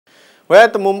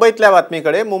वळ्यात मुंबईतल्या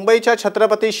बातमीकडे। मुंबईच्या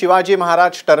छत्रपती शिवाजी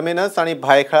महाराज टर्मिनस आणि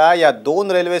भायखळा या दोन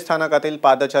रेल्वे स्थानकातील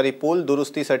पादचारी पूल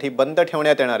दुरुस्तीसाठी बंद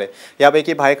ठेवण्यात येणार आहे।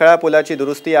 यापैकी भायखळा पुलाची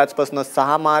दुरुस्ती आजपासून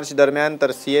 6 मार्च दरम्यान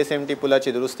तर CSMT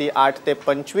पुलाची दुरुस्ती 8 ते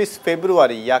 25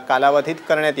 फेब्रुवारी या कालावधीत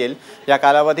करण्यात येईल। या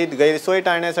कालावधीत गैरसोय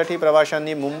टाळण्यासाठी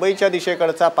प्रवाशांनी मुंबईच्या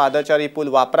दिशेकडचा पादचारी पूल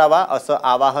वापरावा असं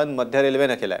आवाहन मध्य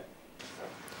रेल्वेने केलं आहे।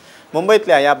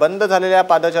 मुंबईतल्या या बंद झालेल्या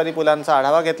पादचारी पुलांचा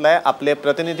आढावा घेतलाय आपले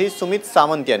प्रतिनिधी सुमित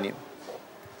सामंत यांनी।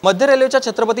 मध्य रेल्वेच्या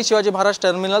छत्रपती शिवाजी महाराज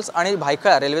टर्मिनल्स आणि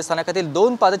भायखळा रेल्वे स्थानकातील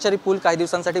दोन पादचारी पूल काही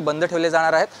दिवसांसाठी बंद ठेवले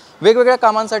जाणार आहेत। वेगवेगळ्या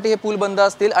कामांसाठी हे पूल बंद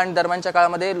असतील आणि दरम्यानच्या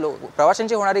काळामध्ये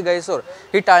प्रवाशांची होणारी गैरसोय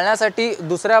ही टाळण्यासाठी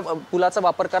दुसऱ्या पुलाचा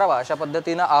वापर करावा अशा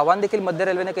पद्धतीने आवाहन देखील मध्य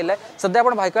रेल्वेने केलं आहे। सध्या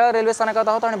आपण भायखळा रेल्वे स्थानकात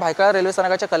आहोत आणि भायखळा रेल्वे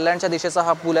स्थानकाच्या कल्याणच्या दिशेचा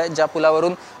हा पूल आहे, ज्या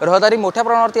पुलावरून रहदारी मोठ्या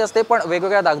प्रमाणावरती असते, पण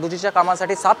वेगवेगळ्या डागडुजीच्या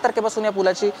कामांसाठी 7 तारखेपासून या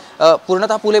पुलाची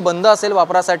पूर्णतः पूल बंद असेल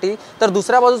वापरासाठी। तर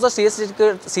दुसऱ्या बाजूचा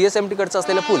CSMT कडचं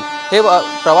असलेलं पूल हे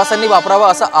प्रवाशांनी वापरावा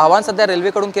असं आवाहन सध्या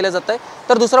रेल्वेकडून केलं जात आहे।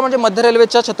 तर दुसरं म्हणजे मध्य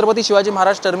रेल्वेच्या छत्रपती शिवाजी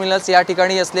महाराज टर्मिनल्स या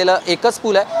ठिकाणी असलेलं एकच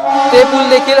पूल आहे, ते पूल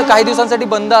देखील काही दिवसांसाठी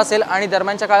बंद असेल आणि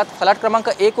दरम्यानच्या काळात फलाट क्रमांक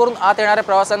 1 वरून आत येणाऱ्या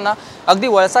प्रवाशांना अगदी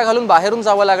वळसा घालून बाहेरून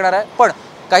जावं लागणार आहे। पण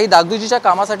काही डागडुजीच्या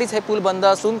कामासाठीच हे पूल बंद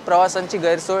असून प्रवाशांची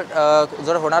गैरसोय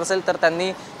जर होणार असेल तर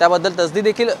त्यांनी त्याबद्दल तसदी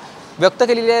देखील व्यक्त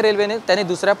केलेली आहे रेल्वेने। त्यांनी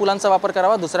दुसऱ्या पुलांचा वापर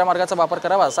करावा, दुसऱ्या मार्गाचा वापर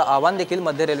करावा असं आवाहन देखील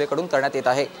मध्य रेल्वेकडून करण्यात येत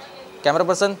आहे। कॅमेरा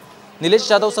पर्सन निलेश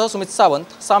जाधवसह सुमित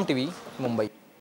सावंत, साम TV, मुंबई।